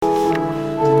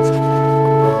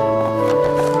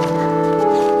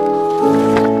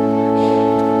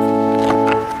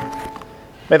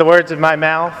May the words of my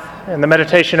mouth and the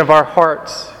meditation of our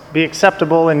hearts be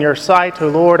acceptable in your sight, O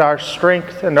Lord, our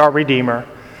strength and our Redeemer.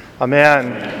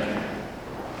 Amen.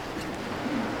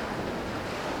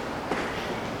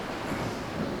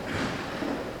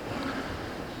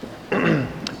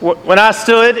 When I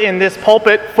stood in this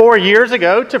pulpit 4 years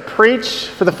ago to preach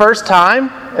for the first time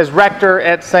as rector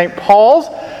at St. Paul's,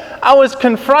 I was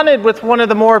confronted with one of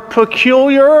the more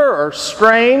peculiar or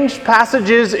strange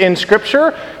passages in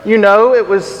Scripture. You know, it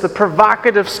was the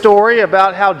provocative story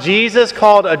about how Jesus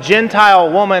called a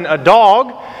Gentile woman a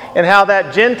dog, and how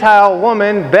that Gentile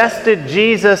woman bested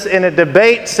Jesus in a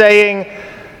debate saying,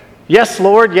 "Yes,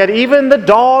 Lord, yet even the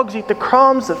dogs eat the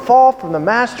crumbs that fall from the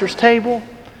master's table."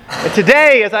 And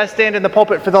today, as I stand in the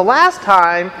pulpit for the last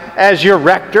time as your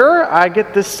rector, I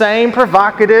get the same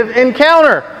provocative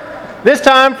encounter. This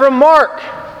time from Mark.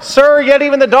 "Sir, yet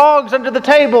even the dogs under the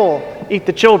table eat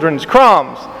the children's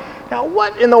crumbs." Now,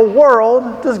 what in the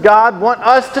world does God want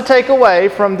us to take away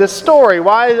from this story?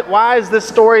 Why is this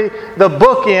story the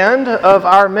bookend of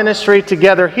our ministry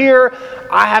together here?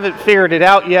 I haven't figured it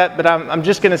out yet, but I'm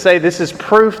just going to say this is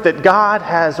proof that God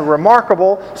has a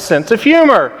remarkable sense of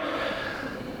humor.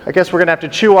 I guess we're going to have to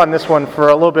chew on this one for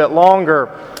a little bit longer.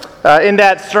 In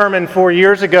that sermon 4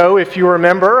 years ago, if you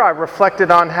remember, I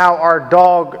reflected on how our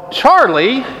dog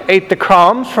Charlie ate the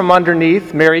crumbs from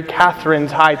underneath Mary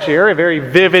Catherine's high chair, a very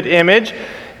vivid image.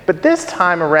 But this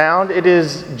time around, it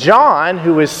is John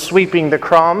who is sweeping the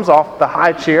crumbs off the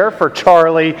high chair for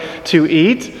Charlie to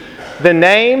eat. The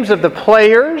names of the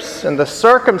players and the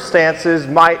circumstances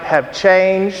might have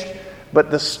changed,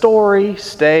 but the story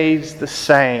stays the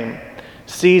same.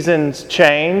 Seasons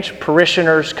change,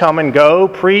 parishioners come and go,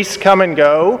 priests come and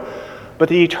go, but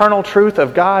the eternal truth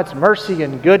of God's mercy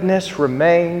and goodness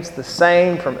remains the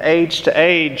same from age to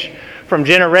age. From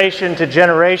generation to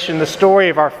generation, the story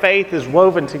of our faith is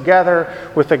woven together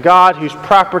with a God whose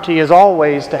property is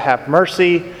always to have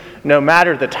mercy. No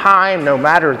matter the time, no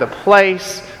matter the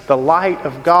place, the light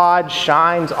of God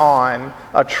shines on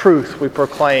a truth we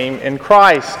proclaim in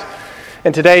Christ.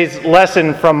 In today's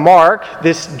lesson from Mark,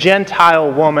 this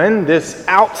Gentile woman, this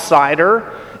outsider,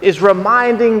 is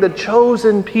reminding the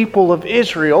chosen people of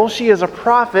Israel. She is a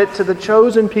prophet to the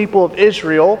chosen people of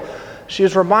Israel. She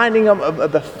is reminding them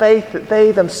of the faith that they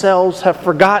themselves have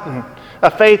forgotten, a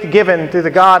faith given through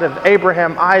the God of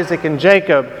Abraham, Isaac, and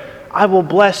Jacob. "I will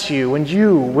bless you, and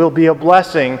you will be a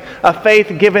blessing." A faith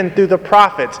given through the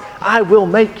prophets. "I will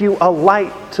make you a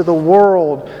light to the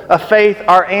world." A faith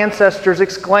our ancestors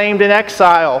exclaimed in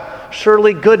exile.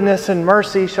 "Surely goodness and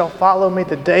mercy shall follow me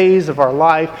the days of our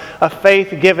life." A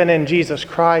faith given in Jesus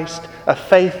Christ. A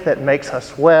faith that makes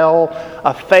us well.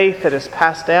 A faith that is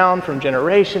passed down from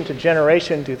generation to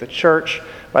generation through the church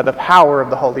by the power of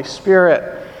the Holy Spirit.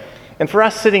 And for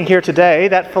us sitting here today,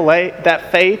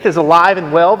 that faith is alive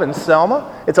and well in Selma.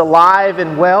 It's alive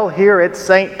and well here at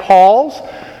St. Paul's.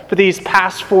 For these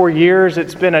past 4 years,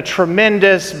 it's been a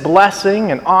tremendous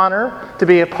blessing and honor to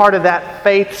be a part of that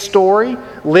faith story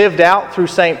lived out through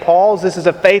St. Paul's. This is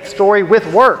a faith story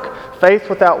with work. Faith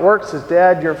without works is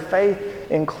dead. Your faith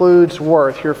includes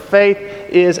worth. Your faith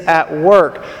is at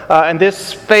work. And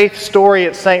this faith story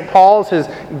at St. Paul's has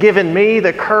given me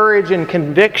the courage and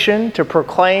conviction to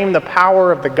proclaim the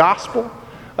power of the gospel.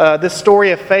 This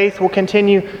story of faith will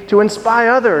continue to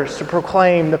inspire others to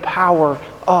proclaim the power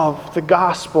of the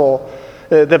gospel.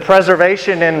 The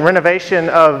preservation and renovation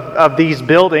of these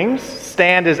buildings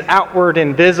stand as outward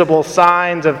and visible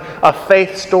signs of a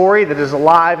faith story that is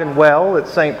alive and well at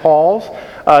St. Paul's.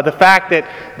 The fact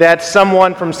that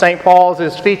someone from St. Paul's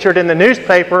is featured in the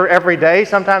newspaper every day,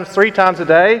 sometimes 3 times a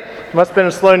day, must have been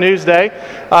a slow news day,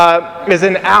 is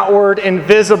an outward and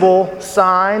visible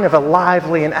sign of a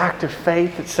lively and active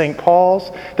faith at St. Paul's.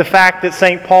 The fact that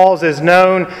St. Paul's is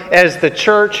known as the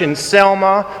church in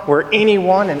Selma, where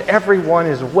anyone and everyone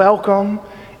is welcome,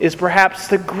 is perhaps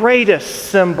the greatest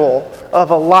symbol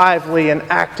of a lively and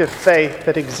active faith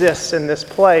that exists in this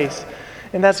place.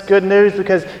 And that's good news,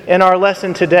 because in our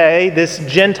lesson today, this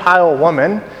Gentile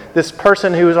woman, this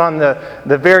person who is on the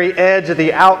very edge of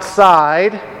the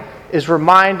outside, is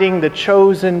reminding the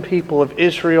chosen people of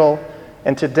Israel,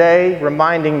 and today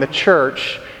reminding the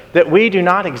church that we do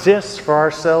not exist for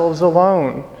ourselves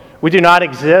alone. We do not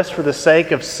exist for the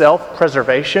sake of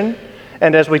self-preservation.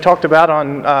 And as we talked about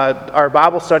on our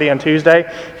Bible study on Tuesday,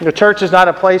 the church is not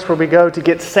a place where we go to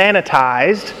get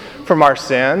sanitized from our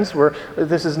sins.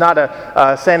 This is not a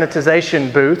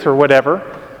sanitization booth or whatever.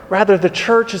 Rather, the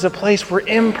church is a place where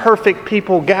imperfect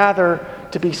people gather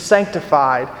to be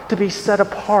sanctified, to be set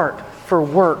apart for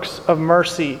works of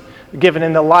mercy. given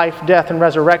in the life, death, and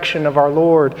resurrection of our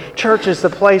Lord. Church is the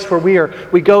place where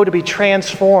we go to be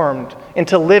transformed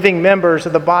into living members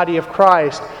of the body of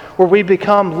Christ, where we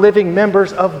become living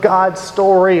members of God's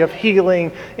story of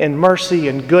healing and mercy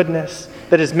and goodness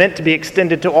that is meant to be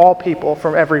extended to all people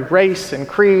from every race and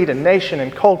creed and nation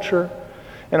and culture.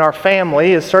 And our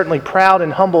family is certainly proud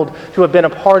and humbled to have been a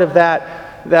part of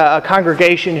a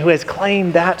congregation who has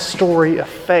claimed that story of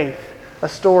faith, a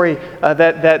story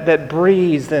that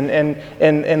breathes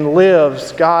and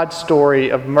lives God's story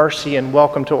of mercy and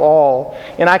welcome to all.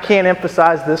 And I can't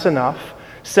emphasize this enough.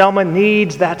 Selma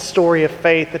needs that story of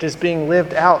faith that is being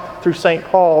lived out through St.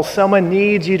 Paul. Selma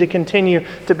needs you to continue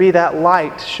to be that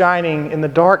light shining in the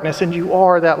darkness, and you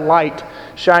are that light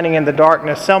shining in the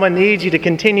darkness. Selma needs you to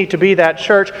continue to be that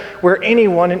church where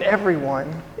anyone and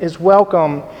everyone is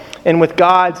welcome. And with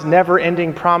God's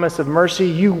never-ending promise of mercy,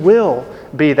 you will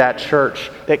be that church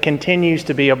that continues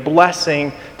to be a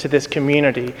blessing to this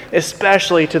community,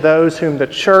 especially to those whom the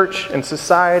church and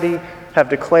society have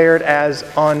declared as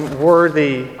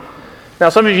unworthy. Now,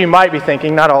 some of you might be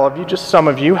thinking, not all of you, just some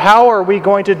of you, how are we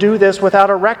going to do this without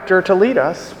a rector to lead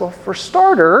us? Well, for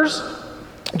starters,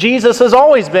 Jesus has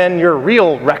always been your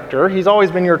real rector. He's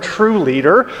always been your true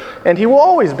leader, and he will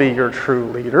always be your true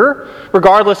leader.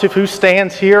 Regardless of who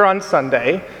stands here on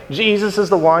Sunday, Jesus is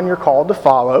the one you're called to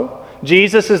follow.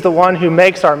 Jesus is the one who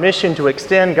makes our mission to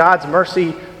extend God's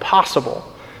mercy possible.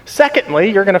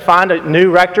 Secondly, you're going to find a new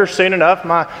rector soon enough.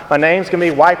 My name's going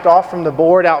to be wiped off from the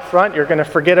board out front. You're going to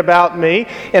forget about me.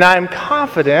 And I'm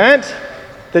confident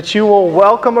that you will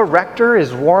welcome a rector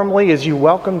as warmly as you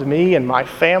welcomed me and my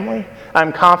family.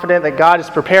 I'm confident that God is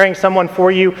preparing someone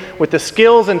for you with the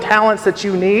skills and talents that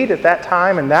you need at that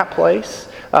time and that place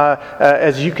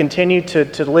as you continue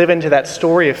to live into that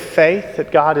story of faith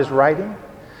that God is writing.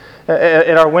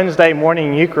 At our Wednesday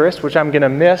morning Eucharist, which I'm going to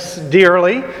miss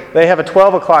dearly, they have a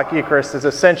 12 o'clock Eucharist as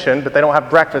Ascension, but they don't have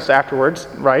breakfast afterwards,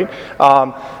 right?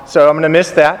 So I'm going to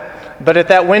miss that. But at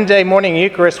that Wednesday morning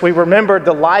Eucharist, we remembered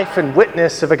the life and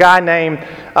witness of a guy named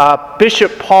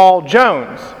Bishop Paul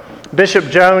Jones. Bishop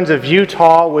Jones of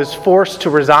Utah was forced to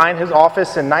resign his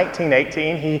office in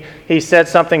 1918. He said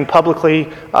something publicly.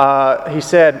 He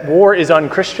said, "War is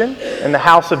unchristian," and the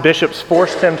House of Bishops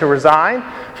forced him to resign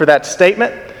for that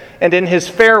statement. And in his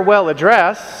farewell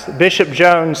address, Bishop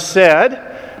Jones said,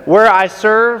 "Where I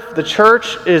serve, the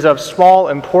church is of small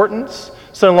importance,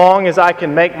 so long as I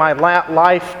can make my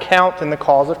life count in the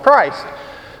cause of Christ."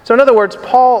 So in other words,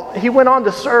 Paul, he went on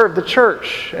to serve the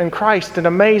church and Christ in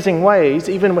amazing ways,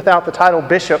 even without the title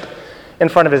bishop in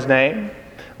front of his name.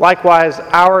 Likewise,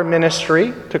 our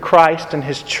ministry to Christ and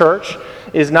his church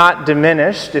is not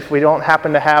diminished if we don't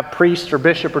happen to have priest or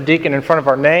bishop or deacon in front of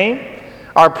our name.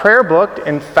 Our prayer book,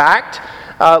 in fact,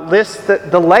 lists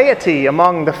the laity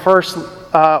among the first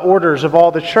orders of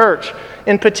all the church.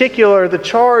 In particular, the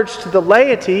charge to the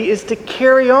laity is to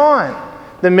carry on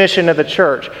the mission of the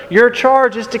church. Your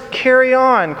charge is to carry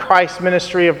on Christ's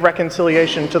ministry of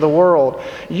reconciliation to the world.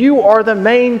 You are the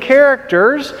main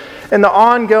characters in the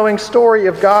ongoing story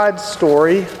of God's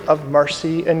story of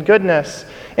mercy and goodness.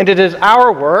 And it is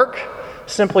our work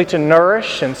simply to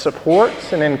nourish and support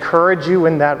and encourage you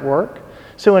in that work.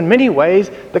 So in many ways,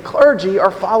 the clergy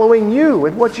are following you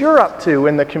and what you're up to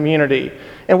in the community.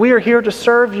 And we are here to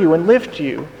serve you and lift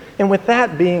you. And with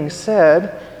that being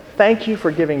said, thank you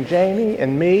for giving Jamie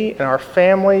and me and our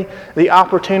family the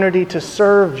opportunity to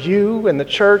serve you and the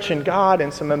church and God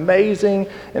in some amazing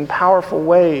and powerful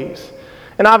ways.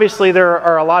 And obviously there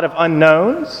are a lot of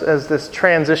unknowns as this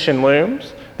transition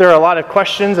looms. There are a lot of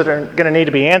questions that are going to need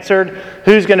to be answered.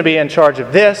 Who's going to be in charge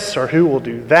of this, or who will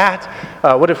do that?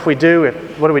 What do we do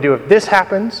if this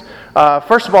happens?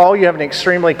 First of all, you have an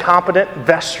extremely competent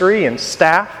vestry and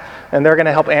staff, and they're going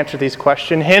to help answer these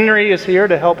questions. Henry is here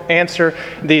to help answer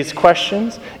these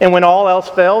questions. And when all else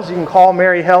fails, you can call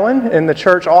Mary Helen in the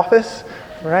church office.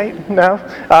 Right? No?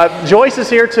 Joyce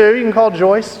is here too. You can call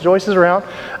Joyce. Joyce is around.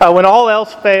 When all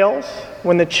else fails,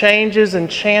 when the changes and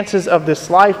chances of this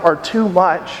life are too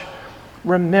much,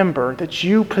 remember that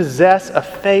you possess a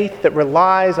faith that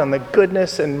relies on the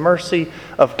goodness and mercy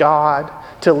of God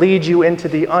to lead you into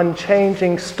the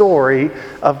unchanging story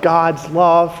of God's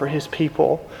love for His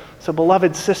people. So,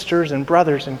 beloved sisters and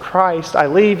brothers in Christ, I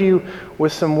leave you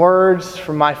with some words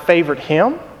from my favorite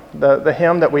hymn, the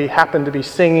hymn that we happen to be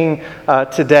singing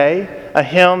today, a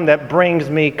hymn that brings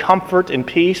me comfort and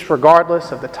peace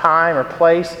regardless of the time or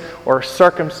place or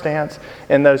circumstance.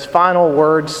 And those final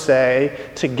words say,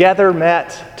 "Together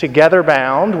met, together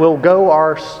bound, we'll go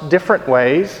our different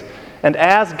ways, and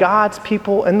as God's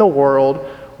people in the world,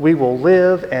 we will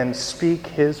live and speak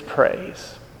His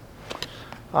praise."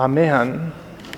 Amen.